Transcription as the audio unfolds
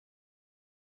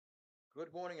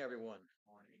Good morning, everyone.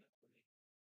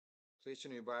 Please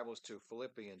turn your Bibles to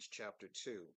Philippians chapter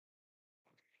 2.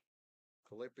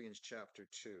 Philippians chapter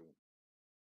 2.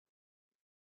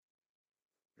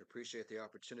 I appreciate the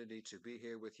opportunity to be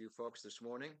here with you folks this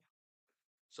morning.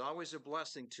 It's always a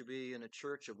blessing to be in a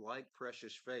church of like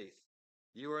precious faith.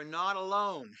 You are not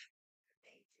alone.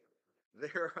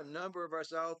 There are a number of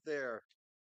us out there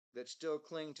that still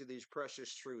cling to these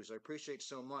precious truths. I appreciate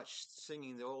so much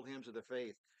singing the old hymns of the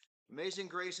faith. Amazing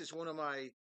Grace is one of my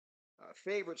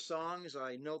favorite songs.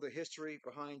 I know the history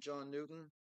behind John Newton,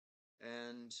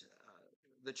 and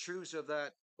the truths of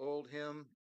that old hymn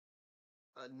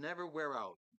never wear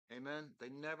out. Amen. They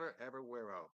never, ever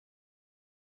wear out.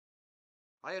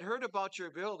 I had heard about your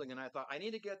building and I thought I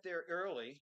need to get there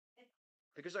early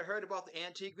because I heard about the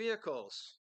antique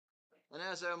vehicles. And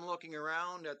as I'm looking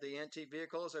around at the antique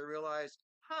vehicles, I realized,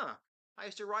 I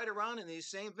used to ride around in these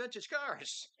same vintage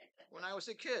cars when I was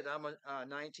a kid. I'm a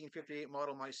 1958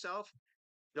 model myself.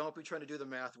 Don't be trying to do the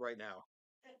math right now.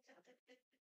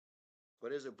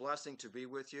 But it is a blessing to be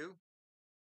with you.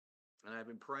 And I've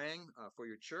been praying for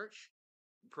your church,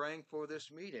 praying for this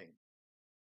meeting,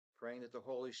 praying that the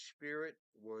Holy Spirit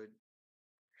would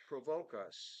provoke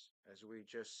us as we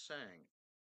just sang,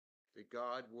 that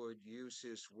God would use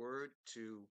His Word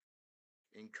to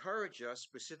encourage us,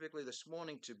 specifically this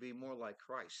morning, to be more like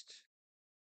Christ.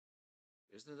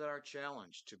 Isn't that our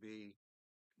challenge, to be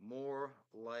more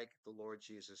like the Lord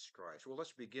Jesus Christ? Well,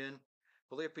 let's begin.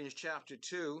 Philippians chapter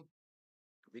 2,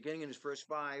 beginning in verse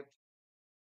 5.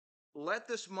 Let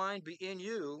this mind be in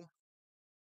you,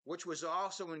 which was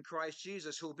also in Christ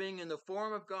Jesus, who being in the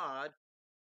form of God,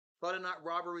 thought it not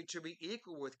robbery to be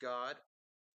equal with God,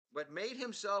 but made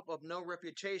himself of no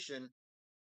reputation,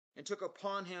 and took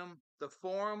upon him the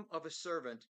form of a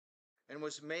servant, and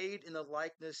was made in the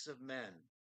likeness of men.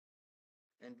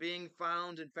 And being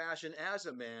found in fashion as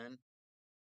a man,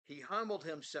 he humbled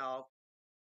himself,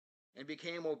 and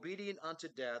became obedient unto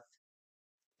death,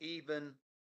 even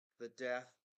the death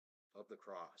of the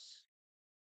cross.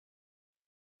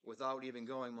 Without even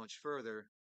going much further,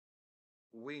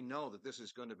 we know that this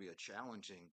is going to be a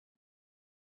challenging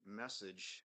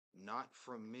message, not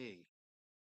from me,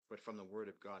 but from the Word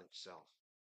of God itself.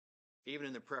 Even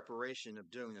in the preparation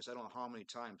of doing this, I don't know how many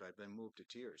times I've been moved to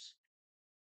tears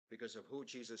because of who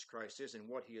Jesus Christ is and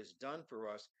what He has done for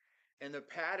us, and the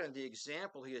pattern, the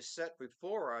example He has set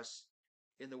before us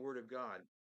in the Word of God.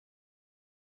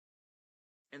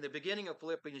 In the beginning of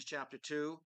Philippians chapter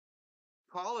 2,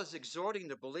 Paul is exhorting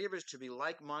the believers to be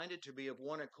like-minded, to be of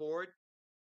one accord,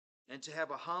 and to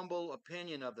have a humble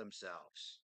opinion of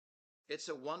themselves. It's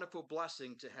a wonderful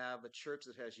blessing to have a church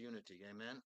that has unity.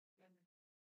 Amen?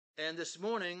 And this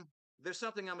morning, there's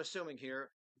something I'm assuming here.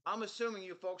 I'm assuming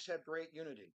you folks have great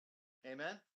unity.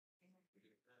 Amen?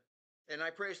 And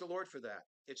I praise the Lord for that.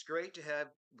 It's great to have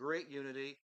great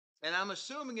unity. And I'm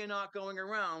assuming you're not going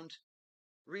around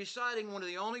reciting one of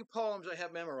the only poems I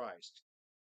have memorized.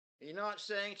 You're not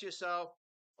saying to yourself,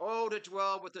 oh, to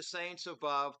dwell with the saints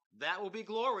above, that will be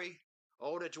glory.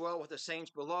 Oh, to dwell with the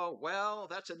saints below, well,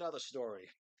 that's another story.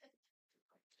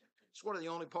 It's one of the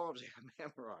only poems I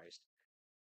have memorized.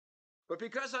 But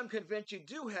because I'm convinced you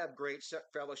do have great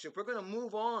fellowship, we're going to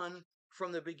move on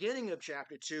from the beginning of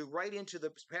chapter 2 right into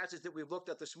the passage that we've looked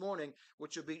at this morning,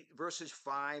 which will be verses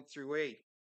 5 through 8.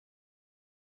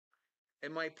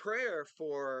 And my prayer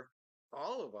for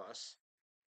all of us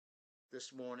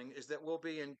this morning is that we'll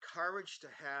be encouraged to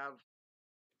have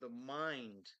the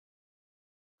mind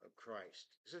of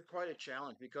Christ. This is quite a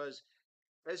challenge because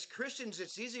as Christians,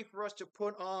 it's easy for us to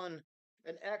put on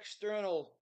an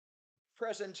external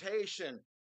presentation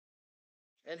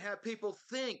and have people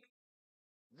think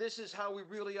this is how we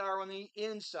really are on the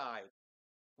inside.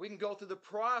 We can go through the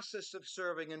process of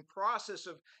serving and process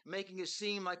of making it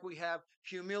seem like we have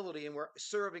humility and we're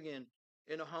serving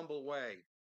in a humble way.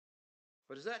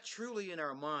 But is that truly in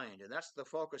our mind? And that's the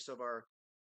focus of our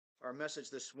message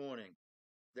this morning,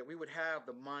 that we would have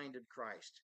the mind of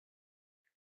Christ.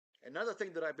 Another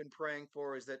thing that I've been praying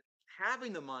for is that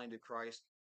having the mind of Christ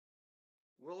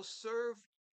will serve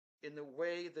in the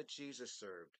way that Jesus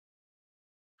served.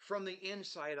 From the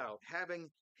inside out, having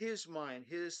His mind,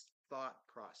 His thought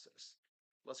process.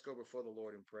 Let's go before the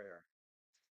Lord in prayer.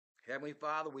 Heavenly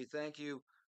Father, we thank you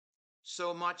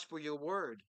so much for your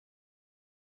word.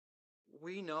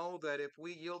 We know that if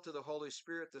we yield to the Holy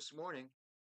Spirit this morning,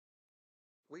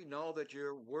 we know that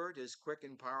your word is quick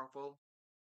and powerful.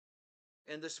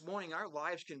 And this morning, our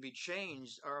lives can be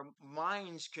changed. Our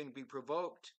minds can be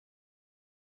provoked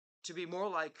to be more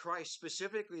like Christ,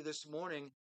 specifically this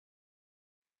morning,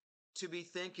 to be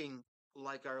thinking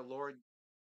like our Lord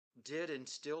did and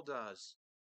still does.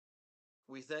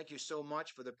 We thank you so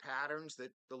much for the patterns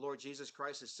that the Lord Jesus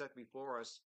Christ has set before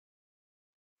us.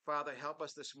 Father, help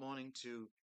us this morning to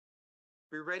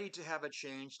be ready to have a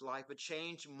changed life, a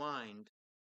changed mind,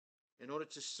 in order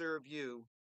to serve you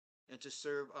and to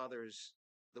serve others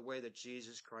the way that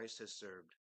Jesus Christ has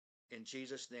served. In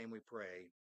Jesus' name we pray.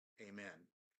 Amen.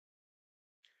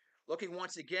 Looking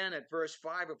once again at verse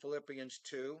 5 of Philippians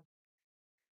 2,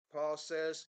 Paul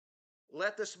says,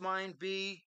 let this mind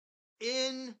be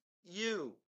in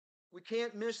you. We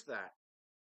can't miss that.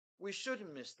 We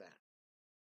shouldn't miss that.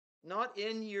 Not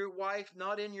in your wife,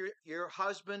 not in your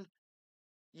husband.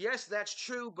 Yes, that's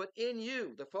true, but in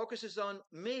you. The focus is on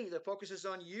me. The focus is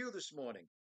on you this morning.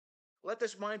 Let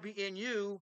this mind be in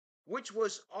you, which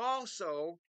was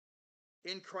also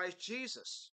in Christ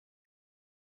Jesus.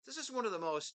 This is one of the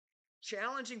most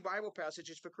challenging Bible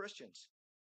passages for Christians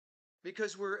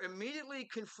because we're immediately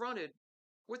confronted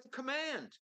with a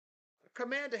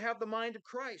command to have the mind of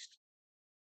Christ,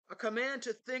 a command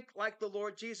to think like the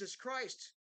Lord Jesus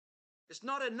Christ. It's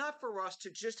not enough for us to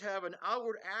just have an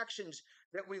outward actions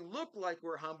that we look like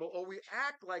we're humble or we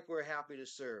act like we're happy to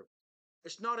serve.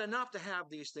 It's not enough to have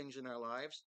these things in our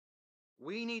lives.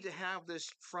 We need to have this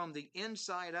from the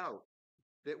inside out,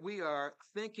 that we are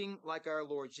thinking like our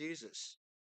Lord Jesus.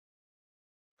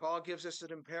 Paul gives us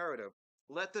an imperative.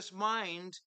 Let this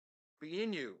mind be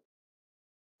in you.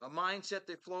 A mindset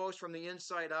that flows from the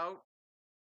inside out.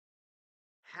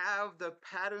 Have the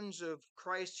patterns of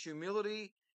Christ's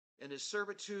humility and his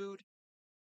servitude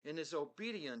and his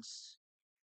obedience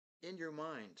in your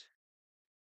mind.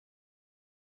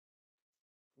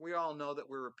 We all know that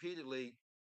we're repeatedly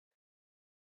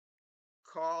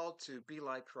called to be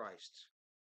like Christ.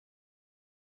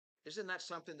 Isn't that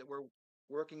something that we're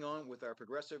working on with our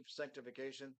progressive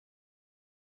sanctification?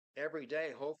 Every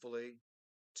day, hopefully,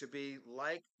 to be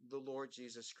like the Lord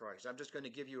Jesus Christ. I'm just going to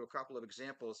give you a couple of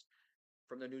examples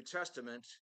from the New Testament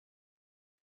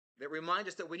that remind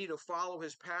us that we need to follow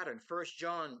his pattern. 1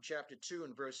 John chapter 2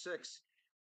 and verse 6.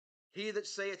 He that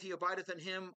saith he abideth in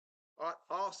him ought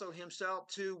also himself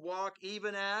to walk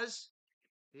even as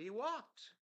he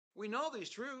walked. We know these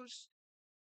truths.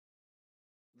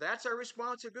 That's our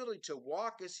responsibility, to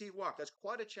walk as he walked. That's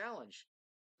quite a challenge.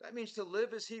 That means to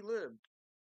live as he lived.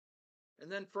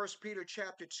 And then 1 Peter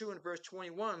chapter 2 and verse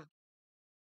 21,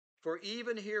 for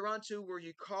even hereunto were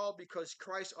you called, because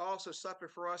Christ also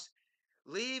suffered for us,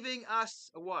 leaving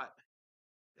us a what?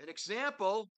 An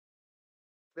example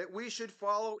that we should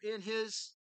follow in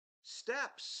his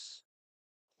steps.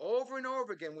 Over and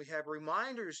over again, we have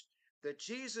reminders that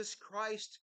Jesus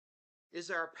Christ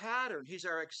is our pattern. He's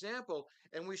our example,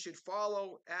 and we should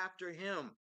follow after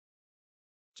him.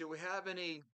 Do we have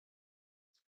any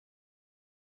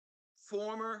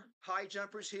former high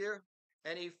jumpers here?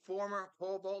 Any former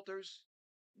pole vaulters?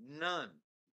 None.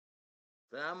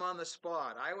 Then I'm on the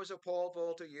spot. I was a pole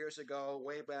vaulter years ago,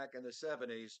 way back in the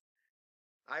 70s.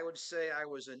 I would say I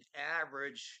was an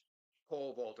average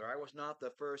pole vaulter. I was not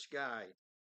the first guy.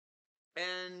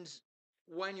 And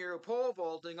when you're pole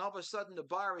vaulting, all of a sudden the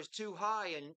bar is too high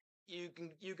and you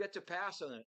get to pass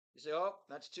on it. You say, "Oh,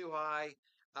 that's too high.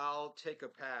 I'll take a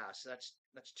pass.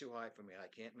 That's too high for me. I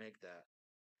can't make that."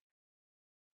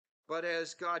 But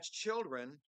as God's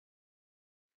children,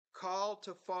 called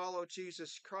to follow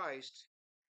Jesus Christ,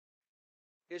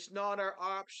 it's not our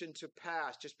option to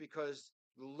pass just because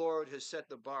the Lord has set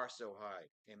the bar so high.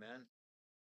 Amen.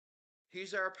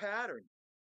 He's our pattern.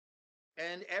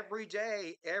 And every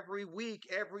day, every week,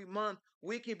 every month,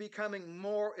 we can be becoming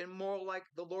more and more like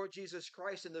the Lord Jesus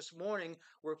Christ. And this morning,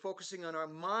 we're focusing on our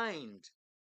mind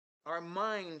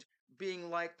being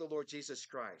like the Lord Jesus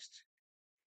Christ.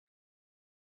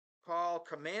 Paul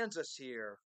commands us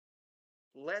here,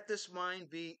 let this mind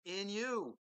be in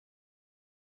you.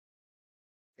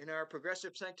 In our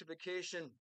progressive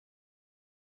sanctification,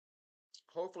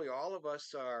 hopefully all of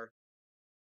us are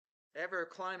ever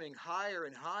climbing higher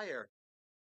and higher,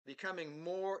 becoming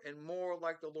more and more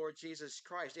like the Lord Jesus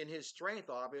Christ in his strength,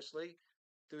 obviously,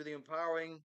 through the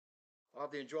empowering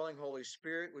of the indwelling Holy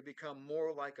Spirit. We become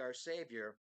more like our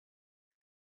Savior.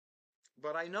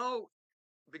 But I know,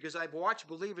 because I've watched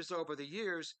believers over the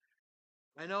years,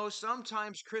 I know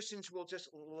sometimes Christians will just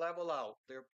level out.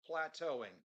 They're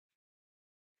plateauing.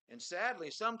 And sadly,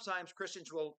 sometimes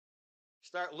Christians will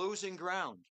start losing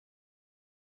ground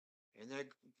and they're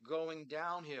going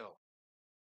downhill.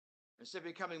 Instead of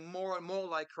becoming more and more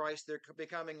like Christ, they're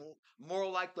becoming more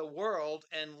like the world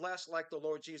and less like the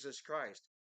Lord Jesus Christ.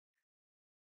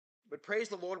 But praise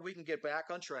the Lord, we can get back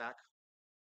on track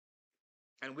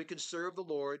and we can serve the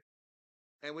Lord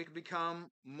and we can become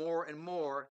more and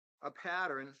more a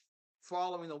pattern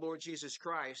following the Lord Jesus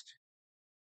Christ,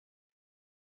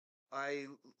 I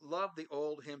love the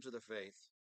old hymns of the faith.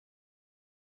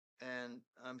 And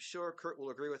I'm sure Kurt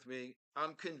will agree with me.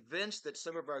 I'm convinced that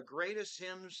some of our greatest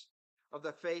hymns of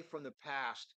the faith from the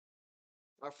past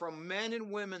are from men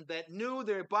and women that knew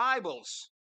their Bibles.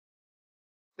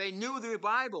 They knew their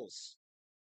Bibles.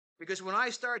 Because when I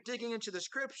start digging into the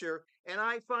scripture and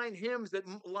I find hymns that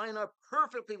line up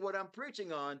perfectly what I'm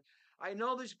preaching on, I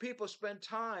know these people spent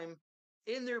time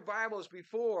in their Bibles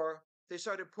before they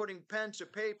started putting pen to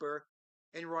paper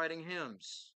and writing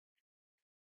hymns.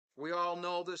 We all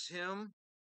know this hymn.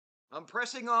 I'm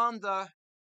pressing on the,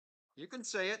 you can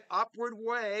say it, upward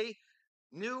way.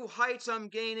 New heights I'm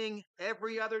gaining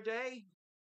every other day.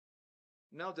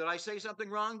 No, did I say something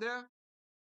wrong there?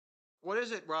 What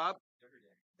is it, Rob?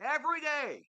 Every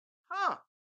day. Huh.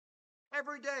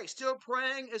 Every day. Still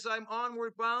praying as I'm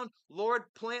onward bound. Lord,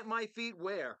 plant my feet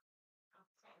where?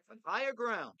 On higher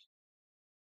ground.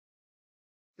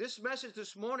 This message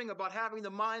this morning about having the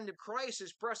mind of Christ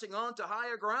is pressing on to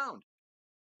higher ground.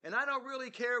 And I don't really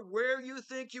care where you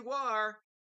think you are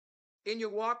in your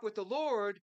walk with the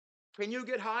Lord. Can you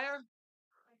get higher?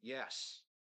 Yes.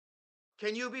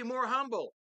 Can you be more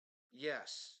humble?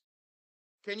 Yes.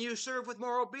 Can you serve with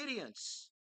more obedience?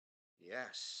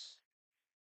 Yes.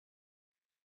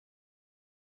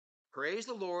 Praise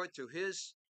the Lord, through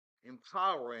his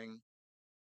empowering,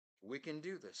 we can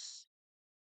do this.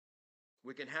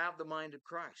 We can have the mind of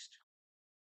Christ.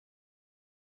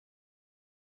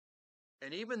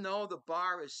 And even though the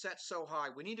bar is set so high,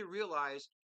 we need to realize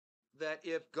that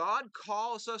if God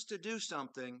calls us to do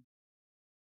something,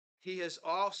 he has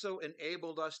also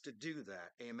enabled us to do that.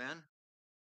 Amen?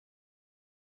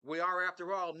 We are,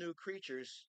 after all, new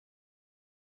creatures,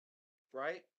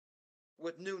 right?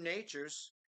 With new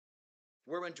natures.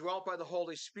 We're indwelt by the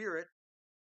Holy Spirit.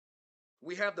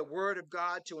 We have the Word of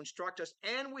God to instruct us,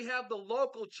 and we have the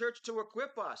local church to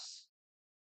equip us.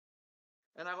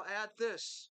 And I'll add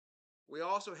this. We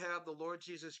also have the Lord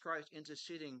Jesus Christ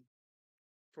interceding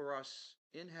for us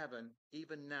in heaven,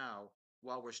 even now,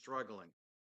 while we're struggling.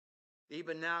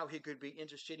 Even now, he could be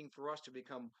interceding for us to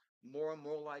become more and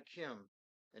more like him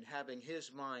and having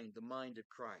his mind, the mind of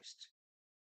Christ.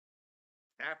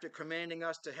 After commanding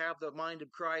us to have the mind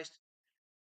of Christ,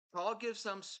 Paul gives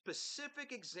some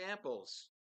specific examples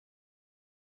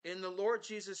in the Lord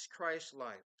Jesus Christ's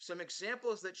life, some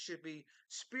examples that should be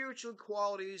spiritual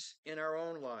qualities in our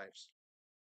own lives.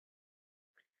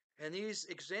 And these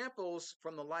examples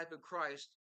from the life of Christ,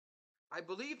 I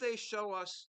believe they show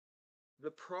us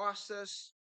the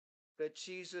process that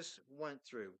Jesus went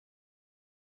through.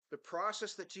 The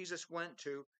process that Jesus went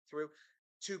through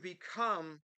to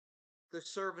become the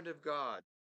servant of God,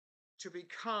 to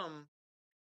become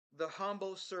the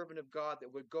humble servant of God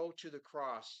that would go to the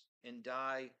cross and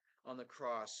die on the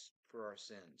cross for our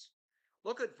sins.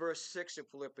 Look at verse 6 of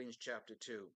Philippians chapter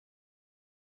 2.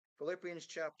 Philippians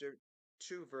chapter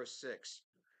 2, verse 6.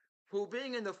 Who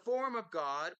being in the form of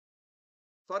God,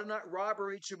 thought it not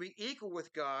robbery to be equal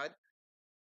with God.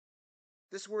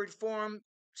 This word form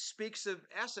speaks of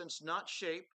essence, not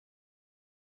shape.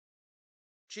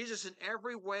 Jesus in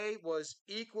every way was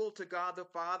equal to God the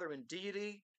Father in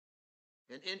deity,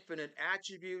 in infinite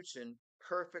attributes, and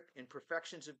perfect in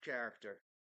perfections of character.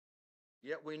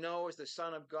 Yet we know as the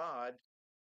Son of God,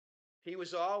 he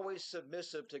was always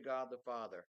submissive to God the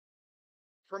Father.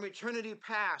 From eternity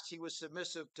past, he was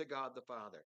submissive to God the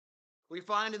Father. We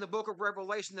find in the book of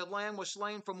Revelation the Lamb was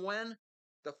slain from when?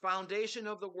 The foundation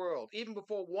of the world, even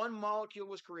before one molecule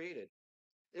was created.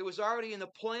 It was already in the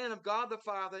plan of God the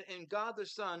Father and God the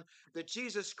Son that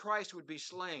Jesus Christ would be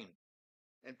slain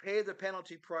and pay the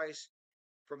penalty price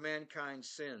for mankind's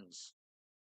sins.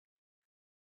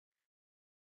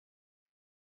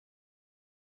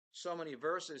 So many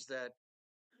verses that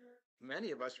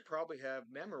many of us probably have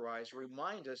memorized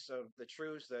remind us of the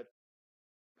truths that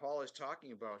Paul is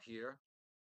talking about here.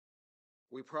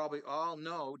 We probably all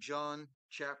know John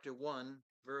chapter 1,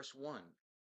 verse 1.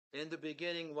 In the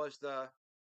beginning was the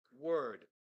Word,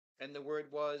 and the Word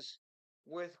was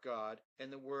with God,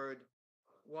 and the Word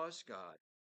was God.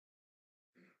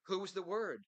 Who was the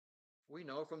Word? We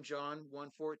know from John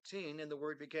 1:14, and the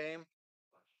Word became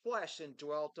flesh and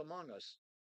dwelt among us.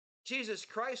 Jesus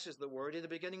Christ is the Word. In the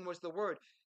beginning was the Word.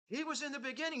 He was in the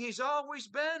beginning. He's always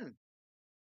been.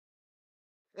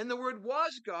 And the Word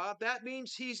was God. That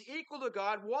means he's equal to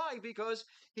God. Why? Because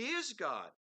he is God.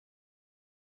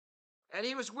 And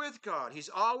he was with God. He's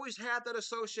always had that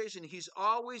association. He's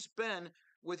always been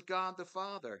with God the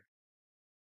Father.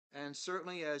 And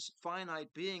certainly as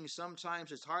finite beings,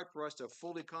 sometimes it's hard for us to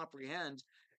fully comprehend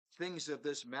things of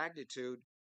this magnitude,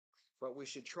 but we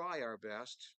should try our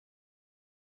best.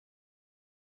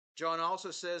 John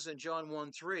also says in John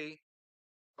 1:3,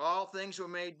 all things were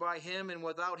made by him, and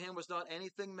without him was not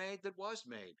anything made that was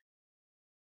made.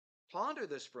 Ponder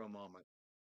this for a moment.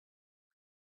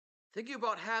 Think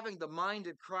about having the mind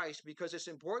of Christ, because it's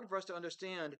important for us to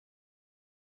understand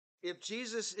if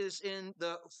Jesus is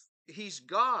he's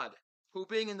God, who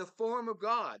being in the form of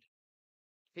God,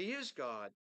 he is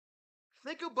God.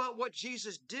 Think about what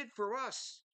Jesus did for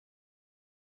us.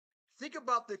 Think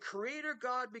about the Creator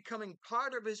God becoming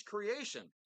part of his creation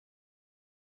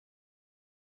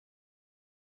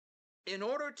in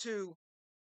order to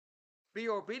be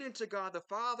obedient to God the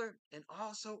Father, and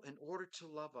also in order to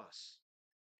love us.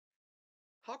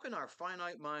 How can our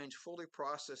finite minds fully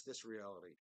process this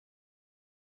reality?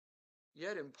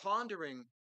 Yet, in pondering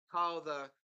how the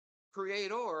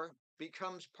Creator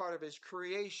becomes part of his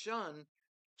creation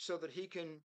so that he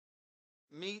can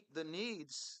meet the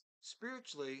needs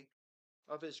spiritually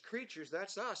of his creatures,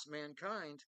 that's us,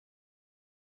 mankind.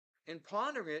 In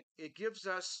pondering it, it gives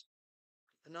us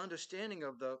an understanding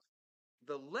of the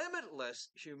limitless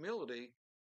humility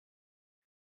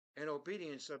and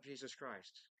obedience of Jesus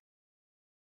Christ.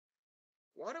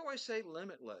 Why do I say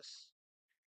limitless?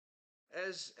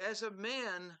 As a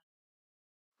man,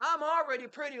 I'm already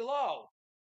pretty low.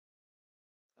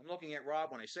 I'm looking at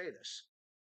Rob when I say this.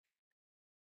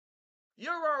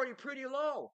 You're already pretty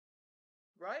low,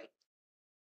 right?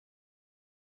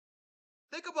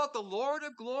 Think about the Lord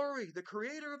of glory, the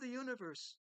creator of the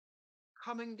universe,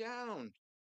 coming down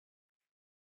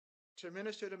to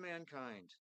minister to mankind.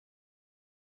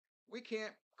 We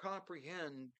can't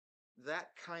comprehend that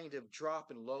kind of drop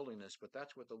in lowliness, but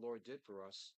that's what the Lord did for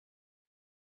us.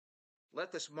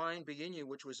 Let this mind be in you,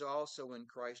 which was also in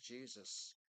Christ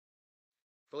Jesus.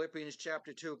 Philippians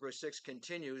chapter 2, verse 6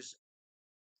 continues,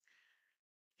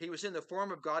 he was in the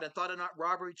form of God and thought it not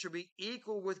robbery to be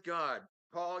equal with God.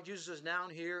 Paul uses a noun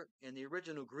here in the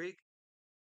original Greek,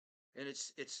 and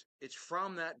it's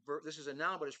from that verb. This is a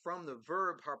noun, but it's from the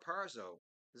verb harparzo.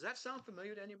 Does that sound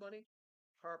familiar to anybody?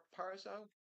 Harparzo?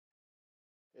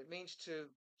 It means to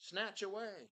snatch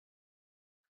away,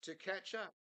 to catch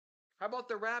up. How about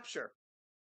the rapture?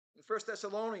 In 1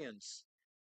 Thessalonians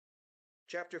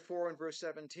chapter 4 and verse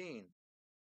 17.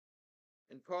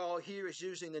 And Paul here is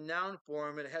using the noun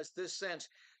form, and it has this sense: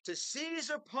 to seize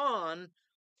upon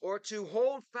or to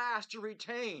hold fast, to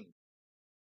retain.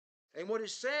 And what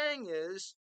he's saying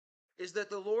is that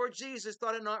the Lord Jesus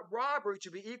thought it not robbery to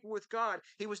be equal with God.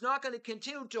 He was not going to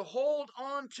continue to hold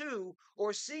on to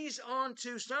or seize on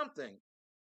to something.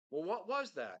 Well, what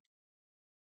was that?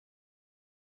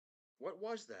 What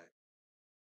was that?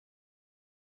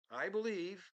 I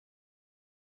believe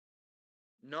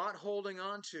not holding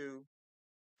on to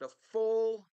the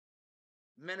full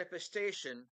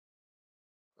manifestation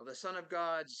of the Son of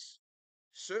God's,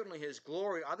 certainly his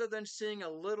glory, other than seeing a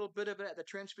little bit of it at the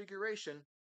Transfiguration.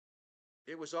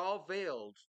 It was all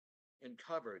veiled and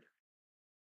covered.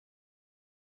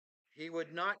 He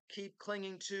would not keep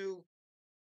clinging to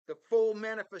the full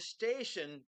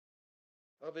manifestation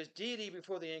of his deity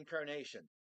before the incarnation.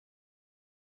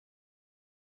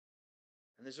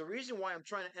 And there's a reason why I'm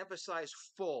trying to emphasize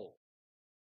full,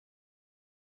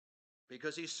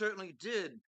 because he certainly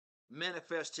did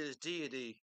manifest his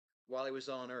deity while he was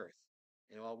on earth.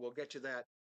 We'll get to that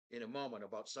in a moment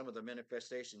about some of the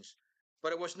manifestations.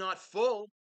 But it was not full.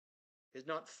 It's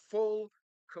not full,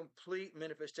 complete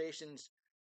manifestations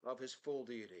of his full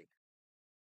deity.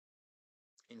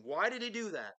 And why did he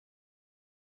do that?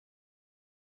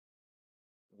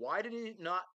 Why did he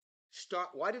not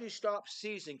stop? Why did he stop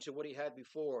seizing to what he had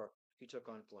before he took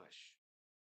on flesh?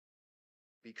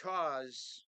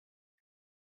 Because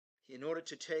in order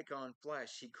to take on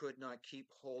flesh, he could not keep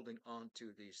holding on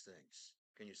to these things.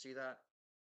 Can you see that?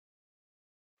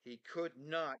 He could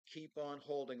not keep on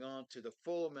holding on to the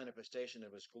full manifestation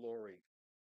of his glory,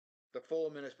 the full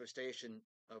manifestation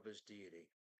of his deity.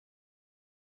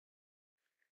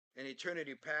 In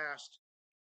eternity past,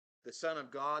 the Son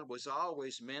of God was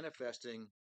always manifesting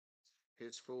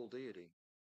his full deity.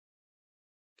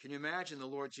 Can you imagine the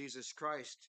Lord Jesus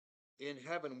Christ in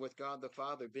heaven with God the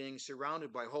Father, being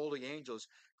surrounded by holy angels,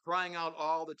 crying out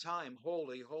all the time,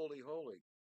 holy, holy, holy?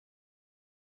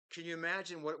 Can you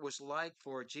imagine what it was like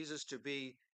for Jesus to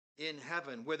be in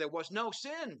heaven where there was no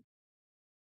sin?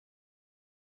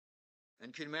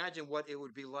 And can you imagine what it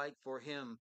would be like for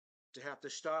him to have to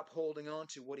stop holding on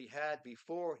to what he had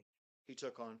before he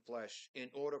took on flesh in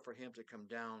order for him to come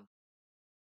down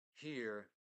here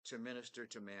to minister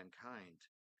to mankind?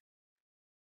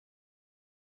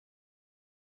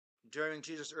 During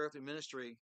Jesus' earthly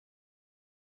ministry,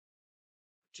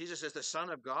 Jesus is the Son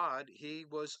of God. He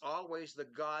was always the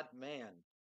God-man.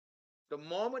 The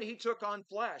moment he took on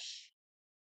flesh,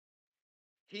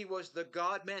 he was the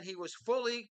God-man. He was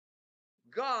fully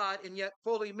God and yet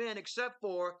fully man, except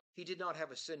for he did not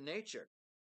have a sin nature.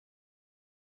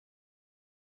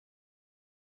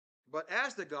 But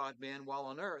as the God-man while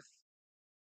on earth,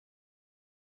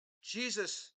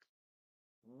 Jesus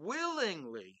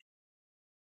willingly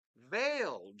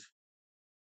veiled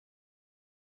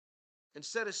and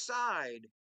set aside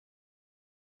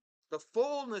the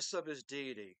fullness of his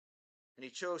deity, and he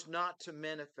chose not to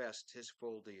manifest his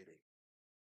full deity.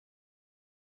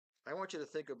 I want you to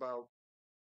think about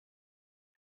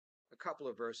a couple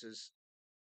of verses.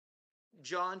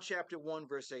 John chapter 1,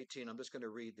 verse 18. I'm just going to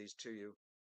read these to you.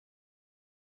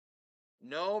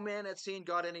 No man hath seen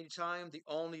God at any time, the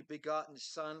only begotten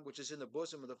Son, which is in the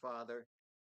bosom of the Father.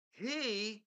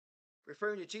 He,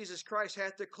 referring to Jesus Christ,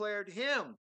 hath declared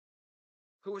him,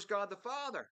 who is God the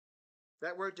Father.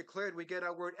 That word declared, we get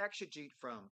our word exegete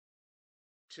from,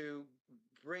 to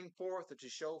bring forth or to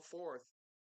show forth.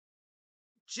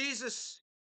 Jesus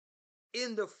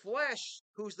in the flesh,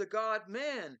 who's the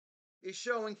God-man, is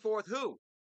showing forth who?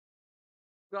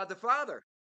 God the Father.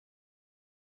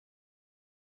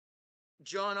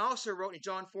 John also wrote in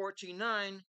John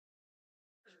 14:9,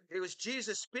 it was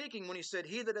Jesus speaking when he said,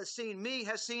 he that has seen me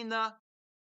has seen the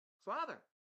Father.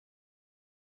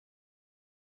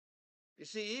 You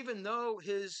see, even though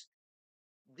his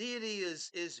deity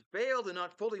is veiled and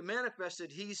not fully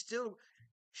manifested, he's still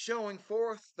showing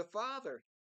forth the Father.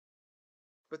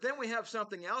 But then we have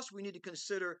something else we need to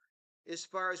consider as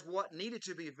far as what needed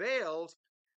to be veiled.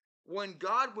 When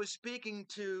God was speaking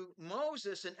to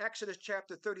Moses in Exodus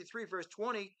chapter 33, verse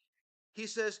 20, he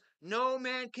says, no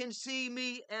man can see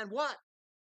me and what?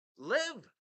 Live.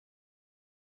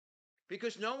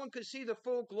 Because no one could see the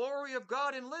full glory of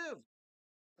God and live.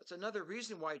 That's another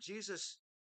reason why Jesus'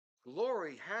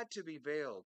 glory had to be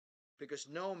veiled, because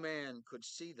no man could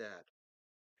see that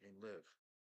and live.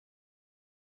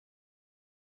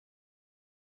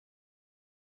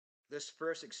 This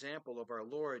first example of our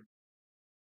Lord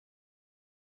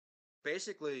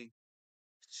basically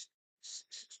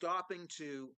stopping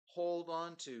to hold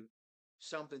on to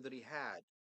something that he had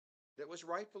that was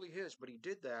rightfully his, but he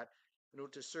did that in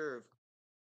order to serve.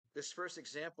 This first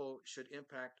example should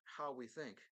impact how we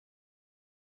think.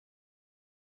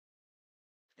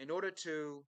 In order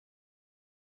to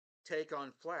take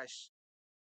on flesh,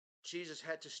 Jesus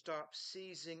had to stop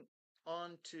seizing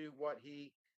onto what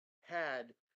he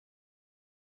had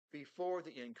before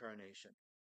the incarnation.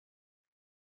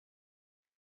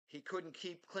 He couldn't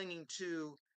keep clinging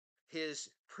to his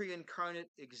pre-incarnate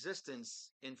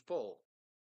existence in full.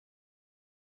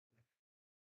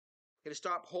 He had to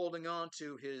stop holding on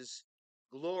to his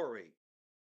glory.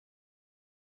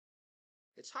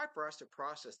 It's hard for us to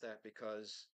process that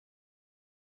because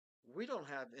we don't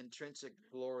have intrinsic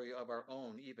glory of our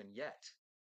own even yet.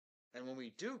 And when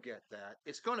we do get that,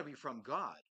 it's going to be from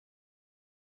God.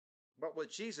 But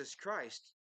with Jesus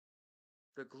Christ,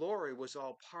 the glory was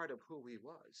all part of who he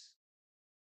was.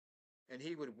 And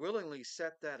he would willingly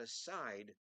set that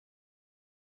aside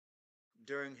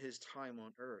during his time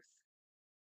on earth.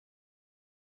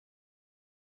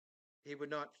 He would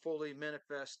not fully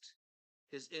manifest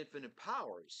his infinite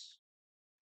powers,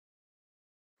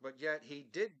 but yet he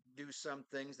did do some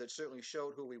things that certainly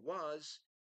showed who he was.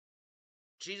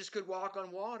 Jesus could walk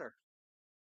on water.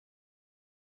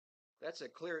 That's a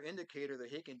clear indicator that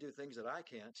he can do things that I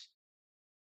can't.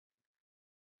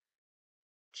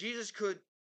 Jesus could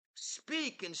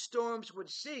speak and storms would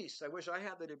cease. I wish I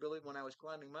had that ability when I was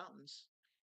climbing mountains.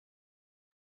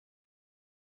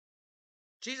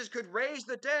 Jesus could raise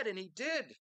the dead, and he did.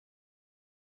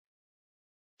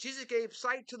 Jesus gave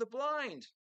sight to the blind.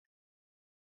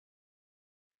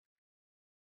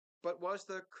 But was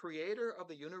the creator of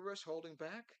the universe holding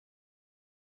back?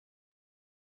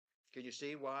 Can you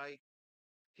see why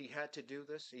he had to do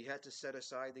this? He had to set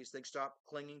aside these things, stop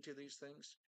clinging to these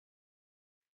things.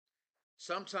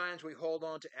 Sometimes we hold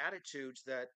on to attitudes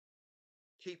that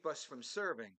keep us from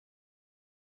serving.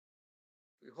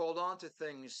 We hold on to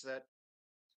things that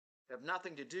have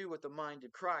nothing to do with the mind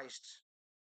of Christ,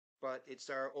 but it's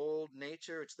our old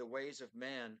nature, it's the ways of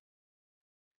man.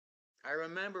 I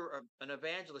remember an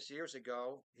evangelist years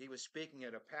ago, he was speaking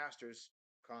at a pastor's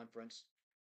conference,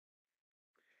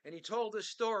 and he told this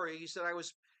story. He said, I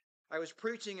was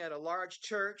preaching at a large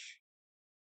church,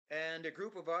 and a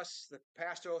group of us, the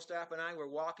pastoral staff and I, were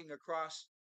walking across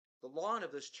the lawn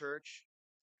of this church,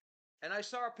 and I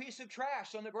saw a piece of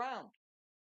trash on the ground.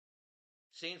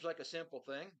 Seems like a simple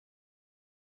thing.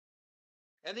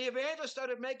 And the evangelist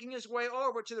started making his way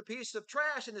over to the piece of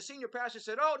trash, and the senior pastor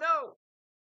said, "Oh, no,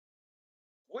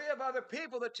 we have other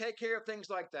people that take care of things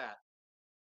like that."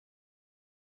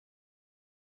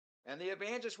 And the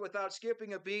evangelist, without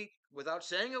skipping a beat, without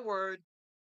saying a word,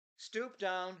 stooped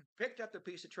down, picked up the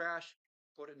piece of trash,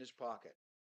 put it in his pocket.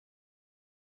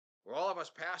 Where all of us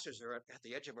pastors are at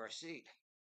the edge of our seat.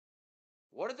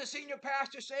 What did the senior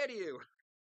pastor say to you?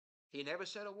 He never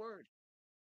said a word.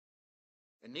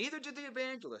 And neither did the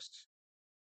evangelist.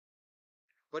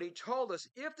 But he told us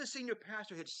if the senior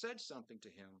pastor had said something to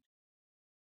him,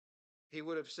 he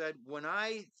would have said, when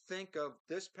I think of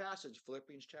this passage,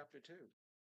 Philippians chapter 2,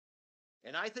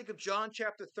 and I think of John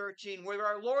chapter 13, where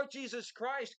our Lord Jesus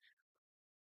Christ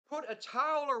put a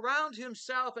towel around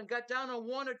himself and got down on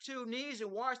one or two knees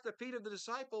and washed the feet of the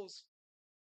disciples.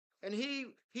 And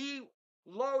he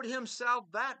lowered himself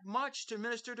that much to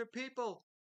minister to people,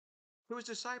 to his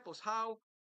disciples. How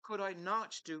could I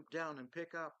not stoop down and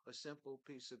pick up a simple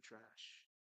piece of trash?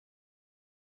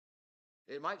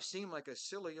 It might seem like a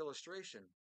silly illustration,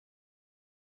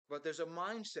 but there's a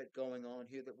mindset going on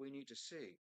here that we need to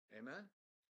see. Amen?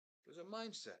 There's a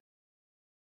mindset.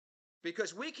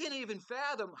 Because we can't even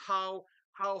fathom how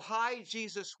high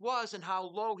Jesus was and how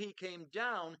low he came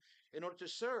down in order to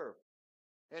serve.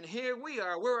 And here we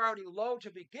are. We're already low to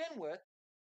begin with.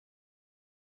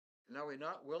 And are we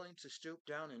not willing to stoop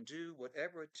down and do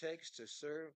whatever it takes to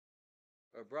serve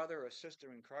a brother or sister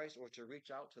in Christ or to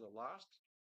reach out to the lost?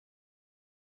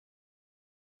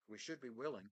 We should be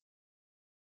willing.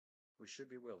 We should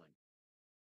be willing.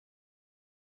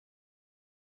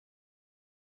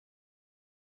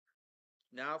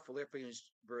 Now, Philippians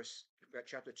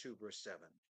chapter 2, verse 7.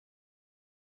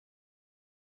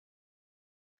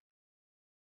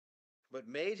 But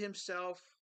made himself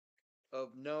of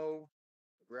no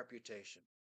reputation.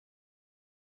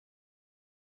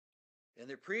 In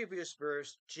the previous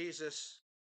verse, Jesus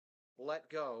let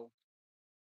go,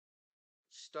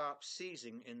 stopped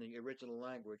seizing in the original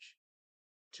language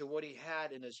to what he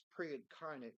had in his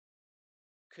pre-incarnate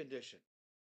condition.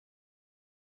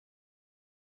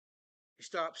 He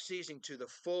stopped seizing to the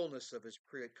fullness of his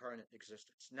pre-incarnate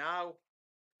existence. Now,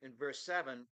 in verse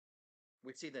 7,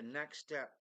 we see the next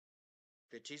step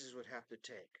that Jesus would have to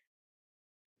take.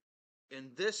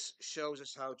 And this shows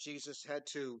us how Jesus had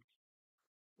to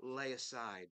lay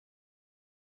aside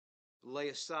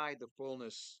the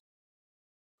fullness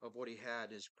of what he had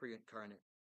in his pre-incarnate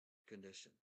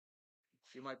condition.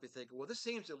 You might be thinking, well, this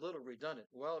seems a little redundant.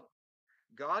 Well,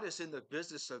 God is in the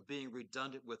business of being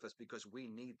redundant with us because we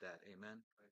need that. Amen.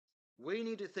 We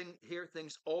need to hear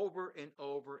things over and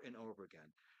over and over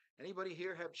again. Anybody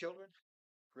here have children,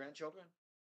 grandchildren?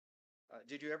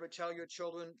 Did you ever tell your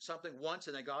children something once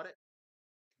and they got it?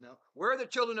 No. We're the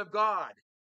children of God.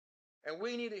 And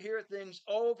we need to hear things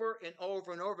over and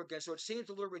over and over again. So it seems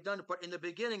a little redundant, but in the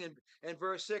beginning, in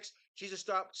verse 6, Jesus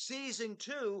stopped seizing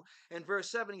to. In verse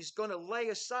 7, he's going to lay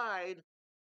aside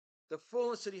the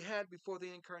fullness that he had before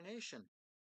the incarnation.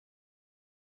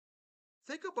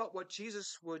 Think about what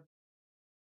Jesus would,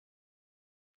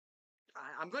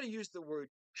 I'm going to use the word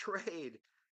trade.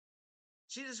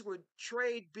 Jesus would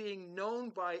trade being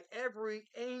known by every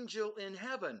angel in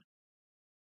heaven,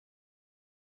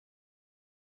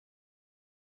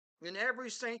 in every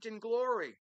saint in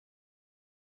glory.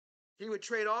 He would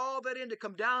trade all that in to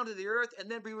come down to the earth and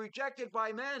then be rejected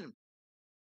by men,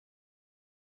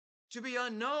 to be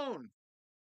unknown.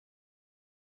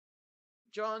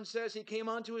 John says he came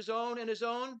unto his own, and his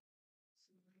own,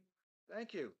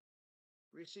 thank you,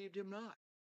 received him not.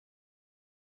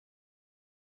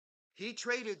 He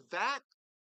traded that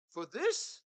for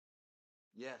this?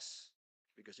 Yes,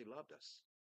 because he loved us.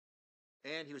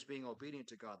 And he was being obedient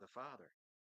to God the Father.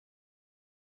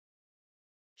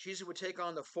 Jesus would take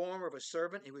on the form of a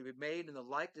servant. He would be made in the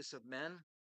likeness of men.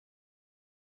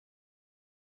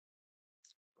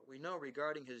 But we know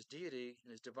regarding his deity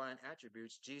and his divine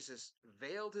attributes, Jesus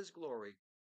veiled his glory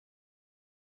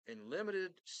and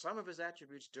limited some of his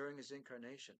attributes during his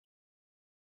incarnation.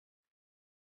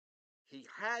 He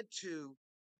had to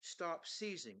stop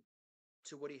seizing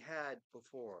to what he had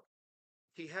before.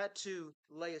 He had to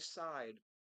lay aside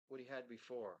what he had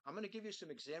before. I'm going to give you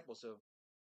some examples of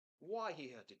why he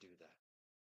had to do that.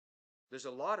 There's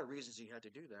a lot of reasons he had to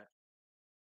do that.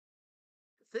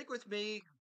 Think with me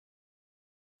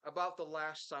about the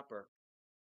Last Supper.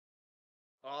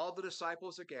 All the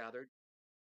disciples are gathered,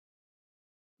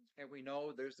 and we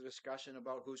know there's the discussion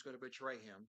about who's going to betray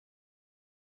him.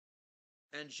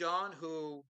 And John,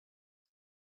 who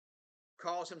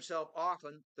calls himself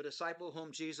often the disciple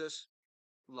whom Jesus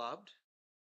loved,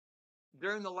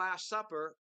 during the Last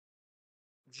Supper,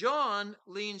 John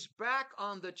leans back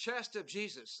on the chest of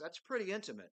Jesus. That's pretty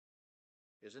intimate,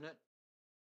 isn't it?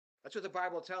 That's what the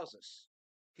Bible tells us.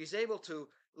 He's able to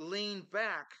lean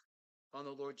back on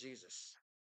the Lord Jesus.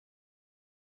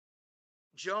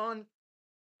 John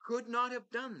could not have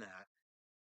done that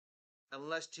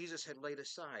unless Jesus had laid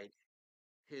aside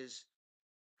his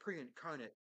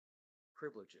pre-incarnate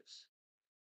privileges.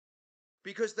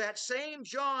 Because that same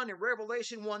John in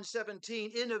Revelation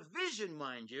 1:17, in a vision,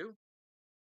 mind you,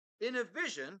 in a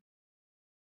vision,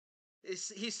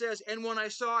 he says, and when I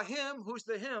saw him, who's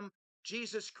the him?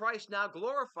 Jesus Christ now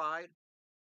glorified.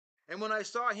 And when I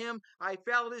saw him, I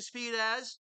fell at his feet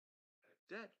as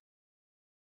dead.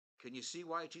 Can you see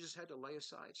why Jesus had to lay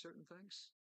aside certain things?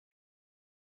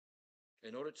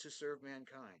 In order to serve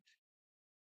mankind.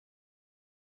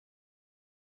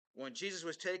 When Jesus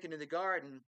was taken in the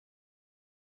garden,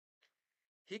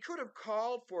 he could have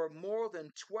called for more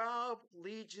than 12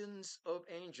 legions of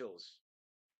angels.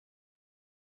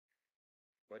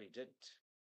 But he didn't.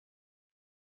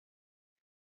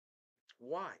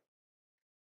 Why?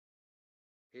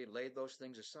 He laid those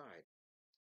things aside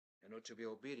in order to be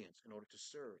obedient, in order to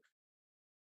serve.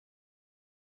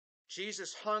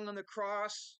 Jesus hung on the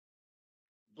cross,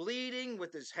 bleeding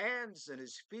with his hands and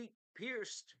his feet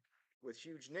pierced with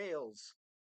huge nails.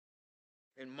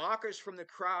 And mockers from the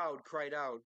crowd cried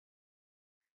out,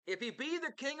 if he be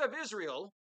the King of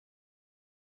Israel,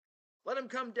 let him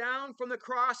come down from the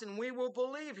cross and we will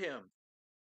believe him.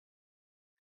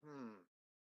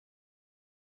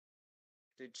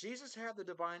 Did Jesus have the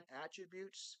divine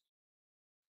attributes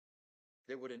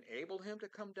that would enable him to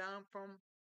come down from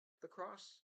the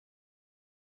cross?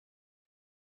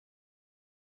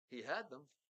 He had them.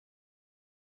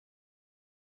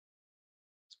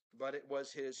 But it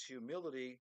was his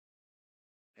humility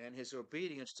and his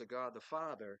obedience to God the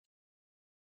Father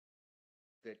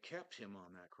that kept him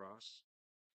on that cross.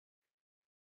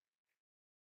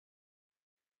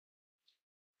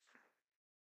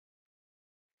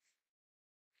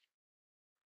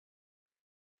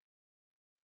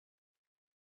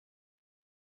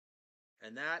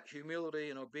 And that humility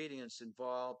and obedience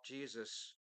involved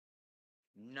Jesus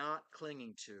not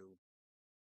clinging to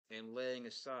and laying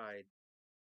aside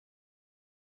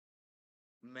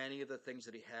many of the things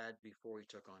that he had before he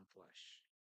took on flesh.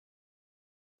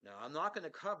 Now, I'm not going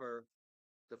to cover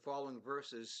the following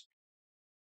verses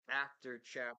after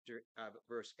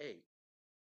verse 8,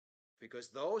 because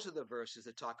those are the verses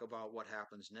that talk about what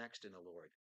happens next in the Lord,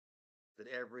 that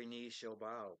every knee shall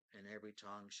bow and every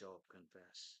tongue shall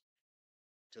confess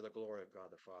to the glory of God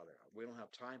the Father. We don't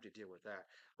have time to deal with that,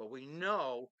 but we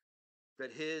know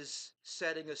that his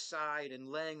setting aside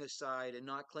and laying aside and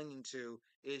not clinging to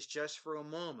is just for a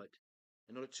moment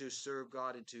in order to serve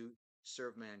God and to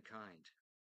serve mankind.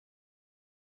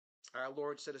 Our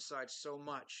Lord set aside so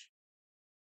much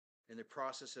in the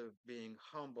process of being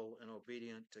humble and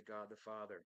obedient to God the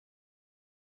Father.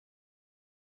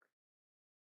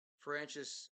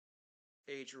 Francis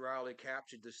H. Rowley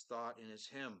captured this thought in his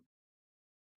hymn.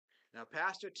 Now,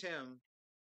 Pastor Tim,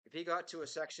 if he got to a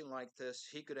section like this,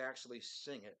 he could actually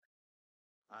sing it.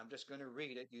 I'm just going to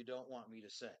read it. You don't want me to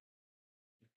sing.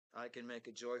 I can make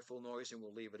a joyful noise and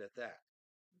we'll leave it at that.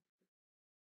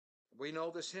 We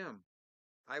know this hymn.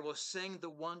 I will sing the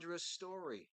wondrous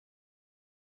story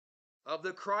of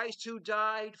the Christ who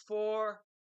died for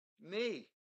me.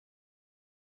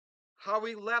 How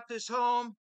he left his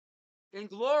home in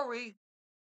glory,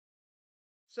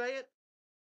 say it,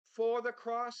 for the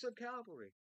cross of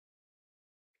Calvary.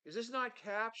 Is this not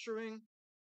capturing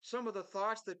some of the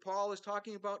thoughts that Paul is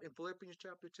talking about in Philippians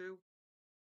chapter 2?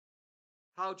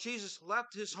 How Jesus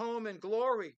left his home in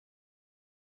glory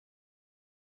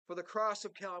for the cross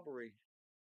of Calvary.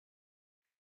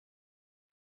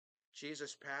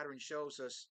 Jesus' pattern shows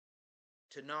us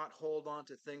to not hold on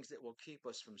to things that will keep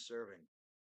us from serving.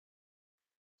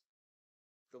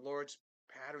 The Lord's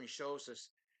pattern shows us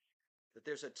that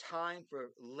there's a time for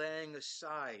laying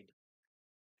aside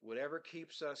whatever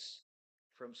keeps us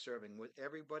from serving. With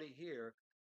everybody here,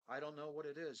 I don't know what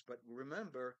it is, but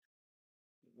remember,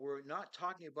 we're not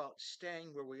talking about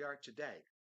staying where we are today.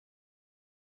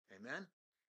 Amen?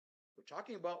 We're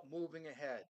talking about moving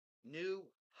ahead. New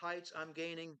heights I'm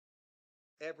gaining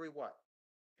every what?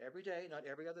 Every day, not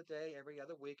every other day, every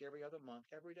other week, every other month,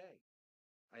 every day.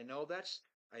 I know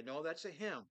that's a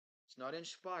hymn. It's not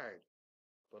inspired,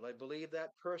 but I believe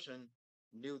that person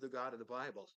knew the God of the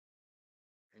Bible.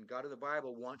 And God of the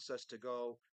Bible wants us to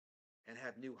go and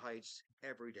have new heights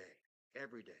every day,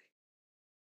 every day.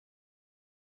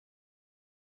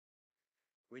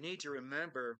 We need to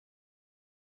remember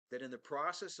that in the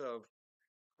process of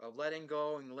of letting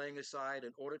go and laying aside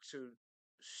in order to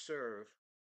serve,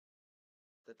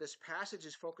 that this passage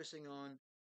is focusing on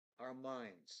our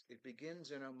minds. It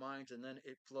begins in our minds and then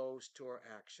it flows to our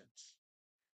actions.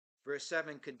 Verse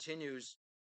 7 continues,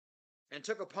 and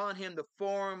took upon him the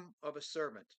form of a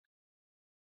servant.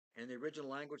 In the original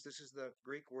language, this is the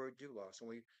Greek word doulos, and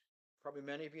we probably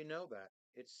many of you know that.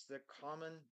 It's the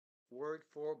common word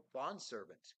for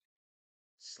bondservant,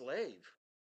 slave,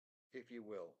 if you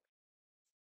will.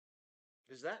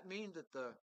 Does that mean that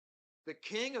the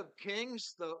King of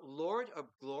Kings, the Lord of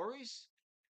Glories,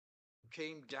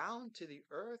 came down to the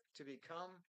earth to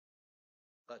become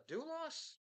a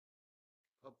doulos,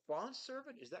 a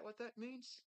bondservant? Is that what that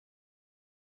means?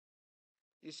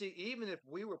 You see, even if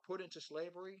we were put into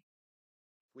slavery,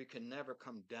 we can never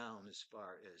come down as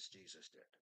far as Jesus did.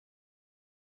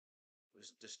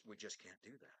 We just can't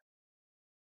do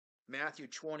that. Matthew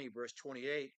 20, verse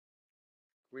 28,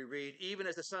 we read, even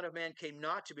as the Son of Man came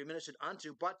not to be ministered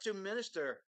unto, but to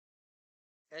minister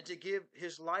and to give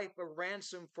his life a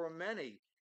ransom for many.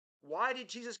 Why did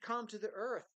Jesus come to the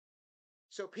earth?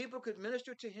 So people could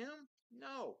minister to him?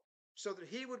 No. So that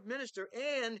he would minister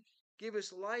and give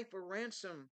his life a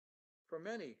ransom for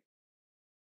many.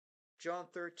 John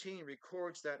 13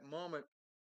 records that moment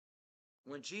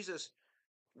when Jesus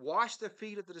washed the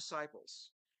feet of the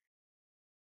disciples.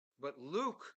 But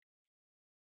Luke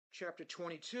chapter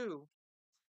 22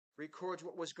 records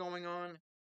what was going on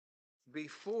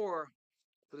before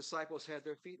the disciples had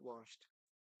their feet washed.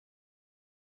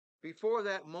 Before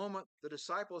that moment, the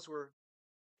disciples were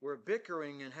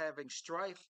bickering and having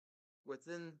strife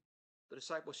within the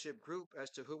discipleship group as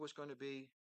to who was going to be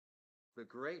the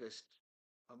greatest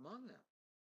among them.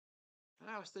 And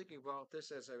I was thinking about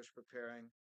this as I was preparing.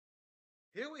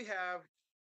 Here we have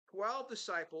 12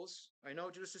 disciples. I know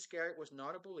Judas Iscariot was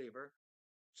not a believer,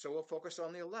 so we'll focus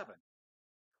on the 11.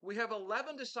 We have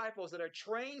 11 disciples that are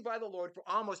trained by the Lord for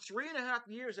almost 3.5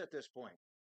 years at this point.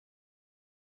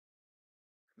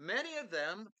 Many of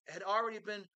them had already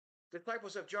been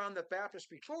disciples of John the Baptist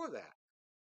before that.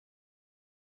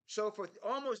 So for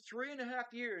almost 3.5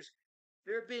 years,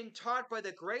 they're being taught by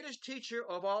the greatest teacher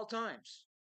of all times.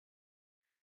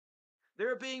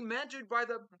 They're being mentored by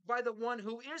the one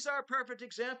who is our perfect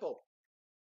example.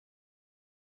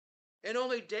 And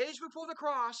only days before the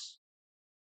cross,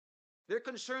 they're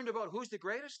concerned about who's the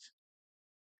greatest.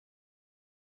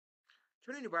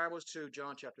 Turning your Bibles to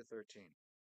John chapter 13.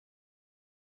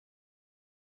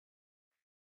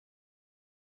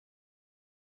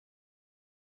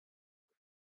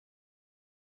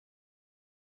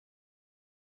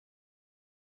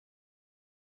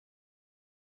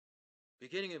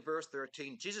 Beginning in verse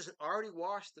 13, Jesus had already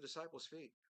washed the disciples'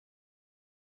 feet.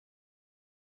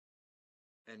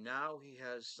 And now he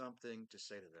has something to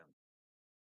say to them.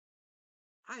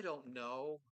 I don't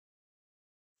know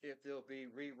if there'll be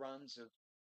reruns of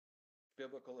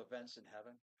biblical events in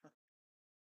heaven.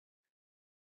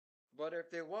 But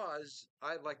if there was,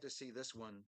 I'd like to see this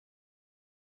one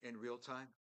in real time.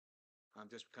 I'm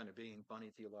just kind of being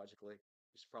funny theologically.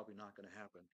 It's probably not going to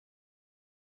happen.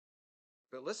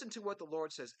 But listen to what the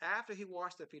Lord says after he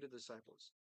washed the feet of the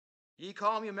disciples. Ye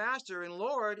call me master and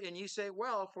Lord, and ye say,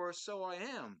 well, for so I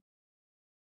am.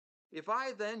 If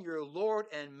I then, your Lord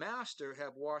and master,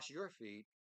 have washed your feet,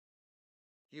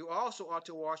 you also ought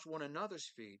to wash one another's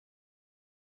feet.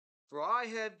 For I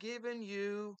have given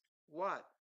you what?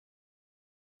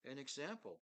 An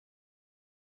example.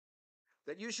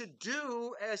 That you should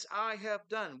do as I have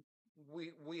done.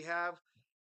 We have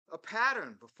a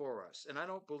pattern before us. And I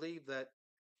don't believe that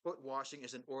foot washing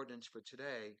is an ordinance for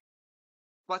today.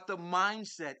 But the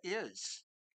mindset is.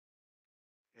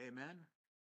 Amen.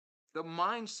 The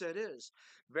mindset is.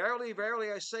 Verily,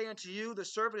 verily, I say unto you, the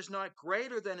servant is not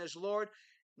greater than his Lord,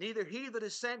 neither he that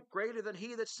is sent greater than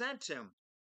he that sent him.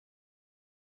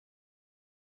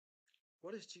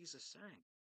 What is Jesus saying?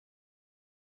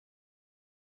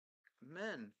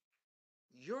 Men,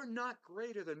 you're not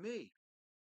greater than me,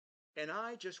 and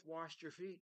I just washed your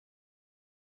feet.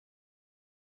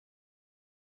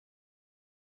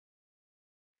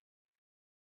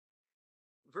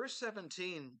 Verse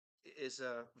 17 is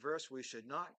a verse we should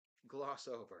not gloss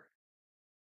over.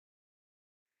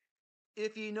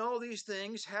 If ye know these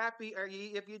things, happy are ye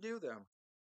if ye do them.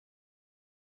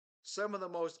 Some of the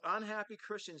most unhappy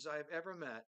Christians I have ever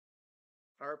met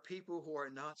are people who are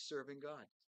not serving God.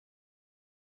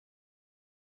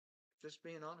 Just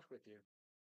being honest with you.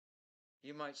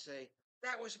 You might say,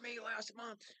 that was me last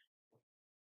month.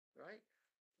 Right?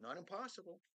 Not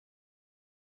impossible.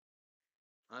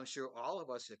 I'm sure all of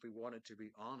us, if we wanted to be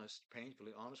honest,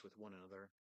 painfully honest with one another,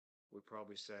 would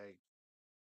probably say,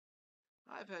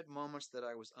 I've had moments that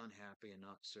I was unhappy and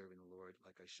not serving the Lord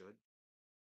like I should.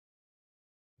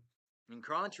 In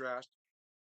contrast,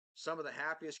 some of the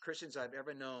happiest Christians I've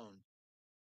ever known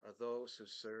are those who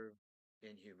serve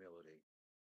in humility.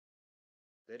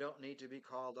 They don't need to be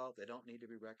called out, they don't need to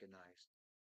be recognized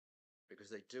because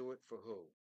they do it for who?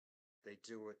 They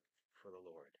do it for the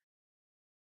Lord.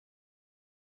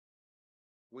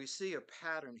 We see a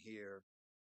pattern here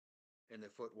in the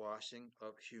foot washing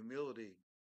of humility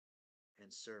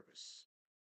and service.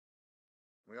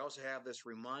 We also have this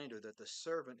reminder that the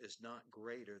servant is not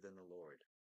greater than the Lord.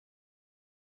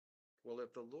 Well,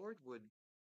 if the Lord would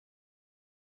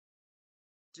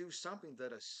do something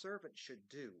that a servant should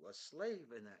do, a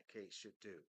slave in that case should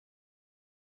do,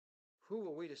 who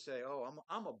are we to say, oh,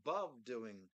 I'm above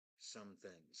doing some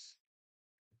things?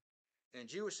 In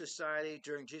Jewish society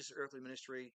during Jesus' earthly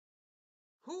ministry,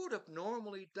 who would have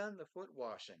normally done the foot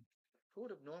washing? Who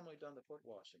would have normally done the foot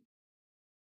washing?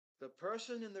 The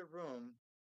person in the room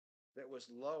that was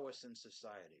lowest in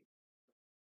society.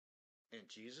 And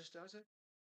Jesus does it?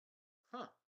 Huh.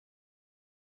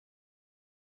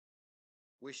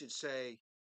 We should say,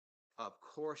 of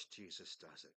course Jesus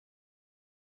does it.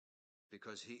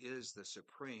 Because he is the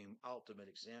supreme, ultimate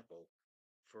example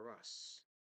for us.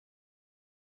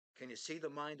 Can you see the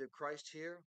mind of Christ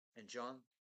here in John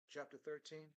chapter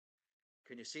 13?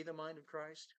 Can you see the mind of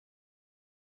Christ?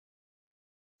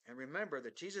 And remember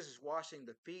that Jesus is washing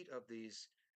the feet of these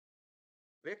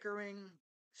bickering,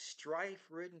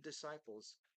 strife-ridden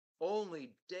disciples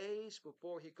only days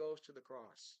before he goes to the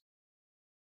cross.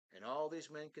 And all these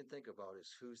men can think about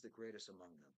is who's the greatest among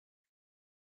them.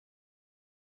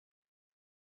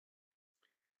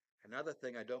 Another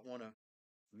thing I don't want to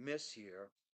miss here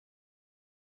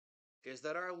is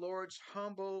that our Lord's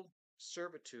humble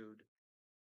servitude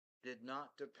did not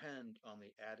depend on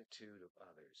the attitude of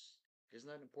others. Isn't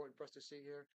that important for us to see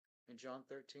here in John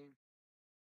 13?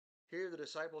 Here the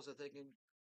disciples are thinking,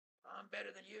 I'm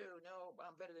better than you. No,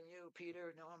 I'm better than you,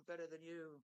 Peter. No, I'm better than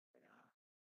you.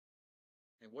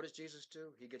 And what does Jesus do?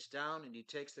 He gets down and he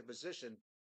takes the position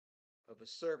of a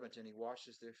servant and he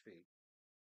washes their feet.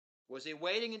 Was he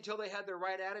waiting until they had the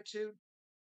right attitude?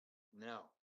 No.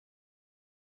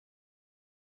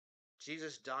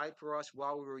 Jesus died for us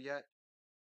while we were yet.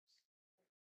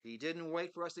 He didn't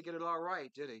wait for us to get it all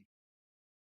right, did he?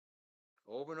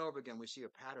 Over and over again, we see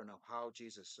a pattern of how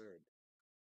Jesus served.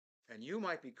 And you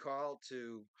might be called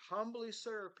to humbly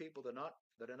serve people that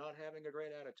are not having a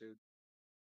great attitude.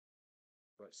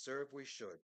 But serve we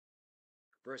should.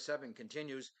 Verse 7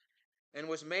 continues, and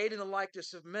was made in the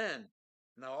likeness of men.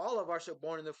 Now all of us are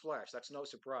born in the flesh. That's no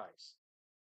surprise.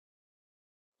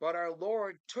 But our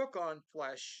Lord took on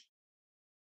flesh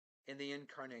in the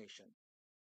incarnation.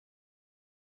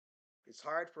 It's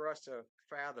hard for us to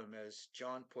fathom, as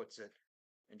John puts it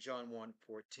in John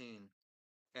 1:14.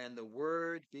 And the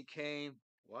Word became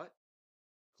what?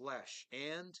 Flesh,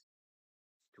 and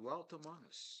dwelt among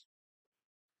us.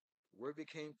 The Word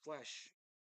became flesh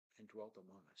and dwelt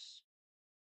among us.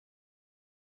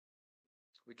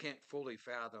 We can't fully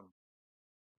fathom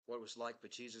what it was like for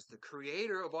Jesus, the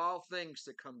creator of all things,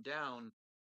 to come down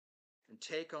and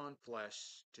take on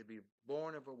flesh, to be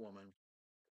born of a woman,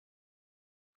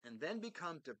 and then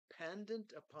become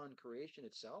dependent upon creation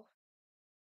itself.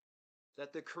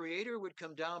 That the creator would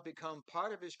come down, become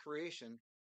part of his creation,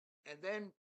 and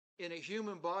then in a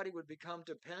human body would become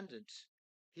dependent.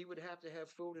 He would have to have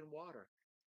food and water.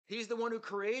 He's the one who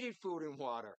created food and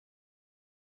water.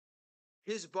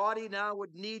 His body now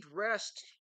would need rest.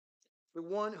 The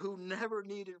one who never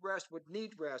needed rest would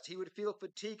need rest. He would feel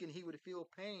fatigue and he would feel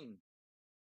pain.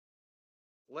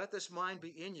 Let this mind be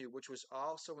in you, which was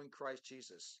also in Christ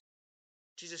Jesus.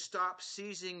 Jesus stopped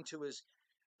ceasing to his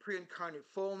pre-incarnate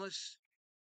fullness.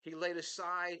 He laid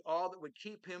aside all that would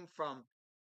keep him from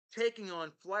taking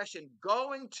on flesh and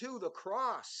going to the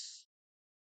cross.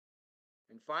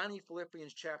 And finally,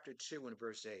 Philippians chapter 2 and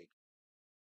verse 8.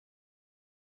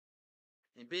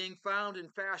 And being found in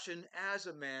fashion as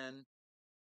a man,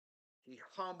 he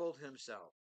humbled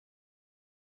himself.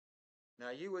 Now,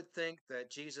 you would think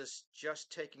that Jesus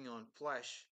just taking on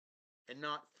flesh and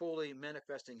not fully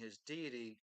manifesting his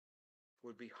deity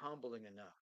would be humbling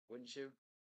enough, wouldn't you?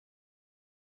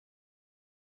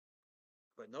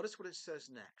 But notice what it says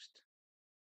next.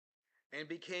 And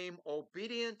became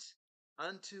obedient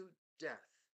unto death,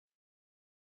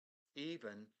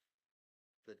 even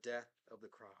the death of the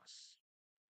cross.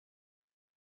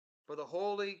 For the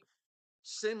holy,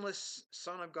 sinless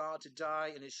Son of God to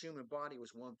die in his human body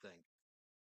was one thing.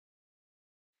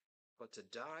 But to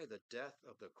die the death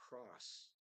of the cross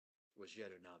was yet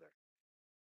another.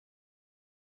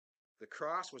 The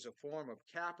cross was a form of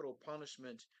capital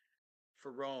punishment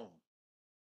for Rome.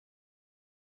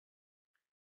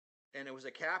 And it was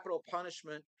a capital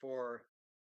punishment for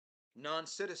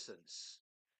non-citizens.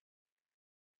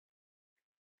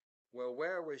 Well,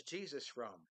 where was Jesus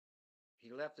from?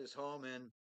 He left his home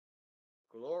in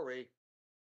glory.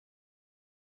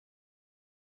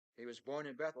 He was born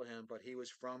in Bethlehem, but he was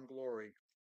from glory.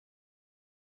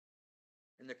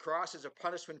 And the cross is a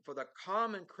punishment for the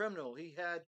common criminal. He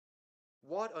had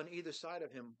what on either side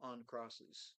of him on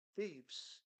crosses?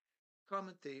 Thieves,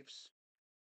 common thieves.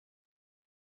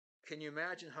 Can you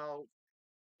imagine how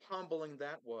humbling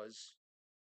that was?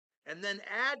 And then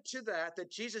add to that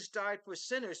that Jesus died for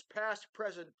sinners, past,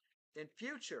 present, and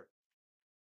future.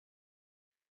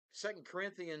 2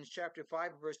 Corinthians chapter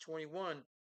 5, verse 21,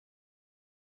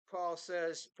 Paul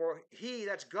says, "For he,"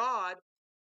 that's God,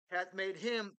 "hath made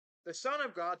him, the Son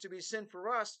of God, to be sin for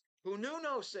us, who knew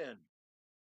no sin."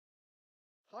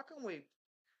 How can we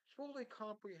fully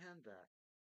comprehend that?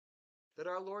 That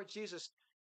our Lord Jesus,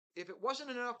 if it wasn't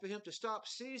enough for him to stop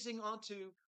seizing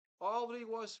onto all that he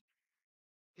was,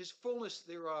 his fullness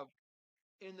thereof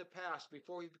in the past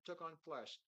before he took on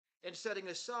flesh, and setting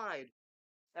aside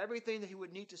everything that he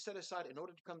would need to set aside in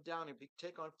order to come down and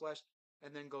take on flesh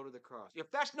and then go to the cross.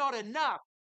 If that's not enough,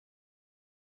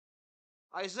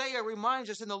 Isaiah reminds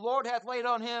us, "And the Lord hath laid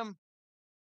on him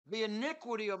the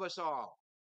iniquity of us all."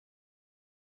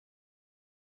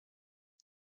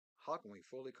 How can we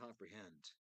fully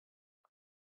comprehend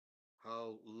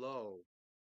how low,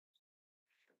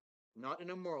 not in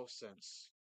a moral sense,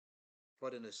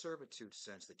 but in a servitude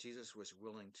sense, that Jesus was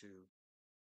willing to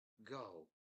go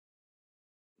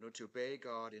in order to obey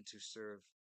God and to serve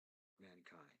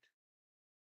mankind?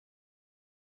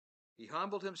 He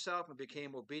humbled himself and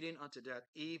became obedient unto death,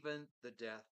 even the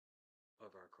death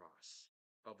of our cross,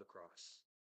 of the cross.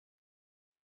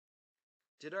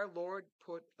 Did our Lord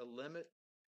put a limit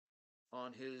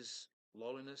on his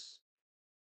lowliness?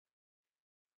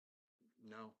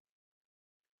 No.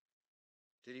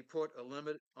 Did he put a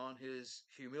limit on his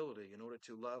humility in order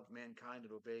to love mankind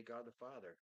and obey God the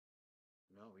Father?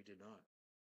 No, he did not.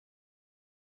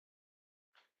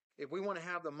 If we want to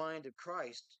have the mind of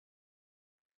Christ,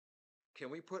 can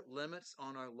we put limits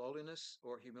on our lowliness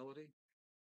or humility?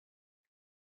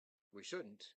 We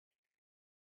shouldn't.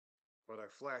 But our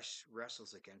flesh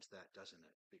wrestles against that, doesn't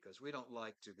it? Because we don't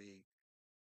like to be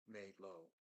made low.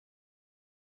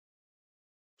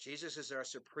 Jesus is our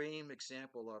supreme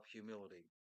example of humility,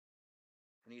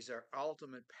 and he's our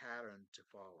ultimate pattern to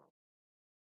follow.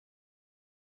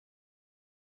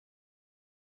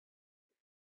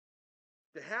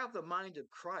 To have the mind of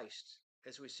Christ,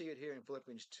 as we see it here in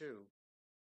Philippians 2,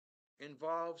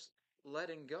 involves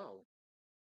letting go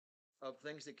of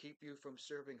things that keep you from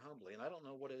serving humbly. And I don't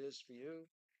know what it is for you.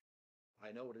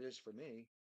 I know what it is for me.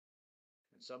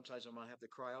 And sometimes I might have to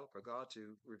cry out for God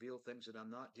to reveal things that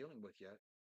I'm not dealing with yet.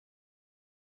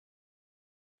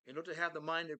 In order to have the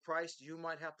mind of Christ, you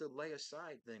might have to lay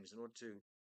aside things in order to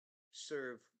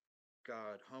serve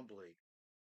God humbly,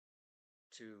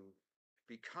 to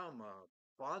become a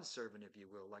bondservant, if you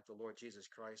will, like the Lord Jesus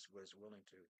Christ was willing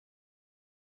to.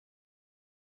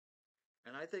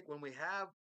 And I think when we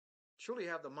truly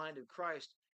have the mind of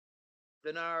Christ,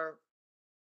 then our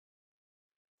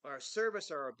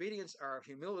service, our obedience, our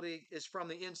humility is from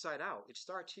the inside out. It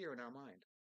starts here in our mind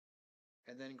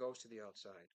and then goes to the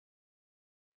outside.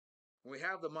 When we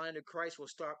have the mind of Christ, we'll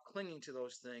stop clinging to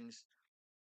those things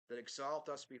that exalt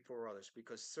us before others,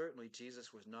 because certainly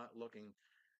Jesus was not looking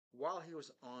while he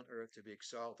was on earth to be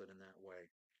exalted in that way.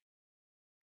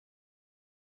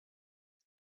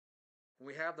 When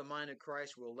we have the mind of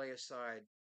Christ, we'll lay aside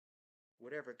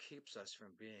whatever keeps us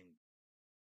from being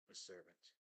a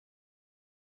servant.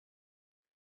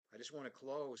 I just want to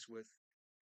close with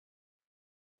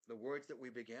the words that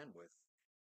we began with.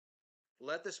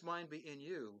 Let this mind be in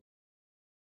you,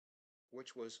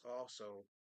 which was also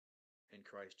in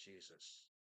Christ Jesus.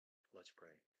 Let's pray.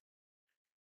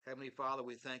 Heavenly Father,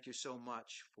 we thank you so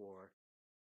much for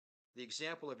the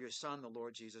example of your Son, the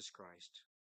Lord Jesus Christ.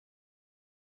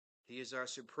 He is our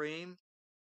supreme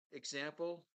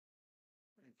example.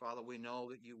 And Father, we know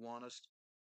that you want us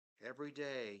every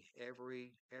day,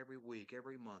 every week,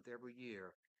 every month, every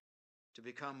year to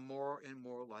become more and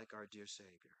more like our dear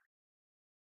Savior.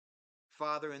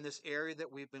 Father, in this area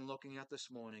that we've been looking at this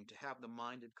morning, to have the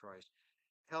mind of Christ,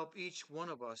 help each one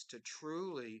of us to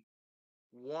truly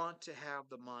want to have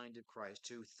the mind of Christ,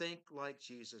 to think like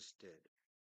Jesus did,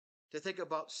 to think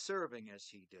about serving as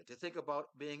he did, to think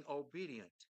about being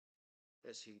obedient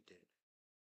as he did,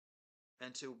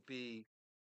 and to be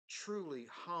truly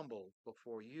humble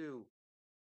before you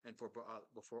and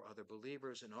before other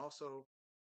believers, and also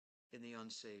in the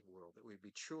unsaved world, that we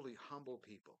be truly humble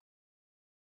people.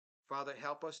 Father,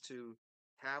 help us to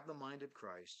have the mind of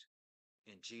Christ.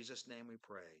 In Jesus' name we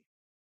pray.